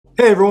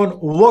Hey everyone,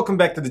 welcome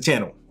back to the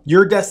channel,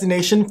 your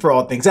destination for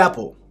all things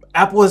Apple.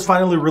 Apple has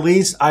finally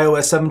released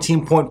iOS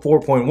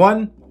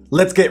 17.4.1.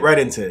 Let's get right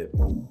into it.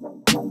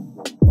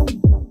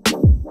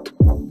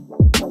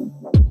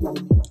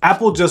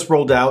 Apple just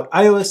rolled out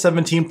iOS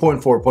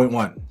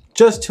 17.4.1,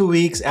 just 2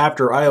 weeks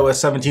after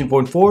iOS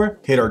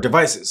 17.4 hit our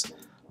devices.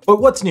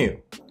 But what's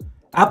new?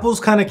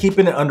 Apple's kind of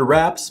keeping it under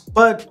wraps,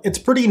 but it's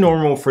pretty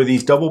normal for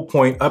these double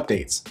point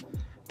updates.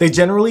 They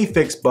generally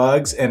fix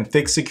bugs and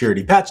fix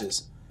security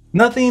patches.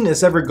 Nothing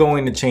is ever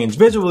going to change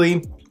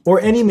visually or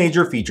any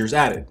major features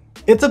added.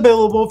 It's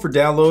available for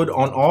download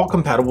on all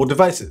compatible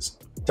devices.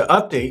 To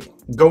update,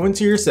 go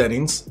into your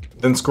settings,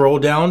 then scroll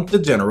down to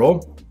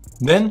General,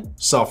 then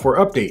Software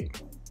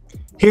Update.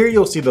 Here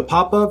you'll see the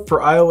pop-up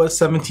for iOS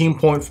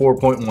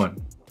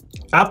 17.4.1.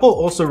 Apple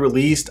also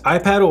released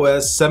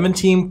iPadOS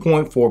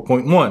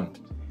 17.4.1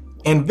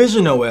 and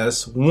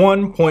visionOS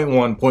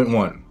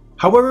 1.1.1.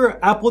 However,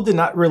 Apple did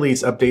not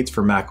release updates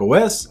for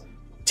macOS,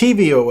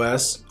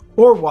 tvOS,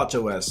 or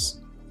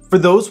watchOS. For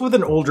those with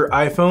an older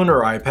iPhone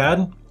or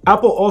iPad,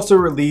 Apple also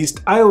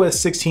released iOS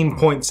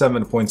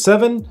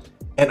 16.7.7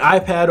 and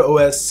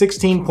iPadOS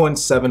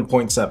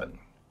 16.7.7.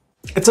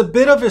 It's a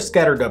bit of a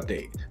scattered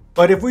update,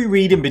 but if we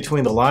read in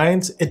between the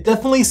lines, it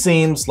definitely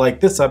seems like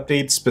this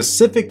update's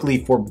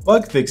specifically for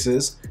bug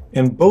fixes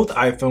in both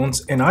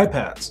iPhones and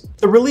iPads.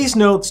 The release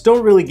notes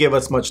don't really give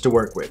us much to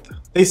work with.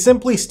 They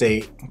simply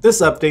state,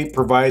 this update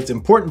provides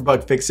important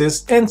bug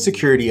fixes and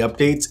security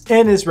updates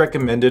and is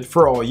recommended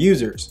for all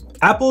users.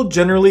 Apple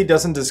generally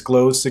doesn't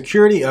disclose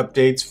security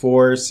updates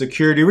for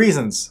security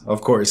reasons, of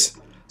course,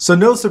 so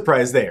no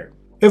surprise there.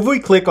 If we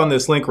click on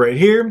this link right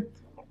here,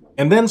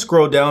 and then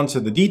scroll down to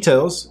the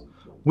details,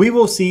 we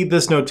will see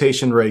this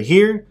notation right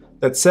here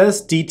that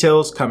says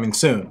details coming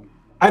soon.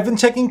 I've been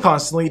checking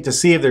constantly to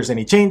see if there's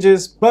any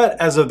changes, but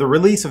as of the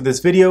release of this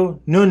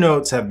video, no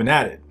notes have been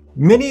added.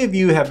 Many of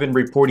you have been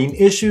reporting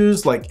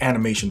issues like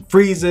animation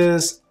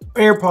freezes,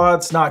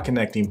 AirPods not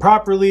connecting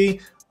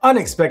properly,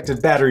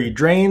 unexpected battery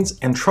drains,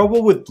 and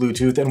trouble with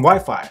Bluetooth and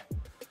Wi-Fi.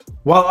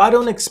 While I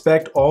don't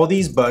expect all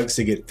these bugs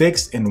to get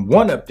fixed in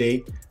one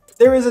update,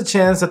 there is a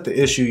chance that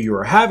the issue you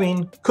are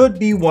having could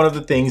be one of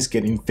the things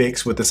getting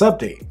fixed with this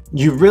update.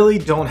 You really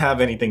don't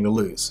have anything to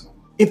lose.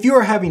 If you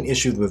are having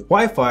issues with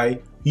Wi-Fi,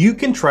 you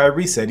can try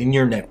resetting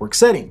your network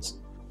settings.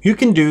 You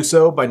can do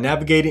so by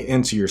navigating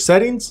into your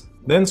settings,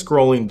 then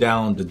scrolling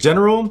down to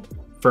General.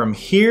 From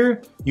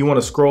here, you want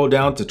to scroll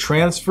down to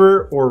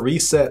Transfer or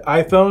Reset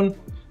iPhone,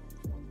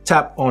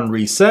 tap on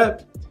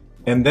Reset,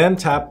 and then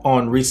tap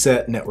on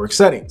Reset Network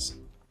Settings.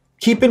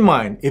 Keep in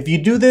mind, if you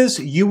do this,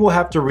 you will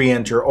have to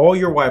re-enter all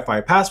your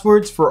Wi-Fi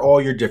passwords for all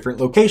your different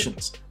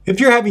locations. If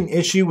you're having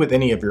issue with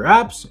any of your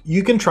apps,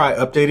 you can try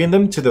updating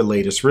them to the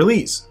latest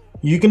release.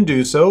 You can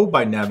do so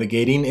by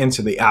navigating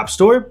into the App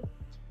Store,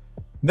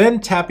 then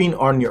tapping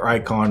on your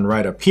icon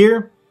right up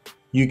here.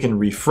 You can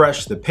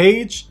refresh the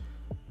page,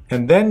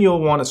 and then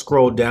you'll want to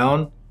scroll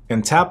down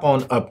and tap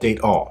on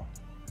Update All.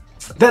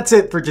 That's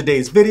it for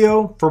today's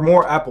video. For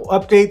more Apple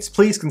updates,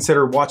 please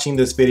consider watching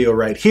this video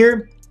right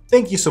here.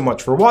 Thank you so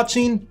much for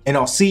watching, and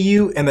I'll see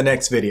you in the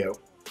next video.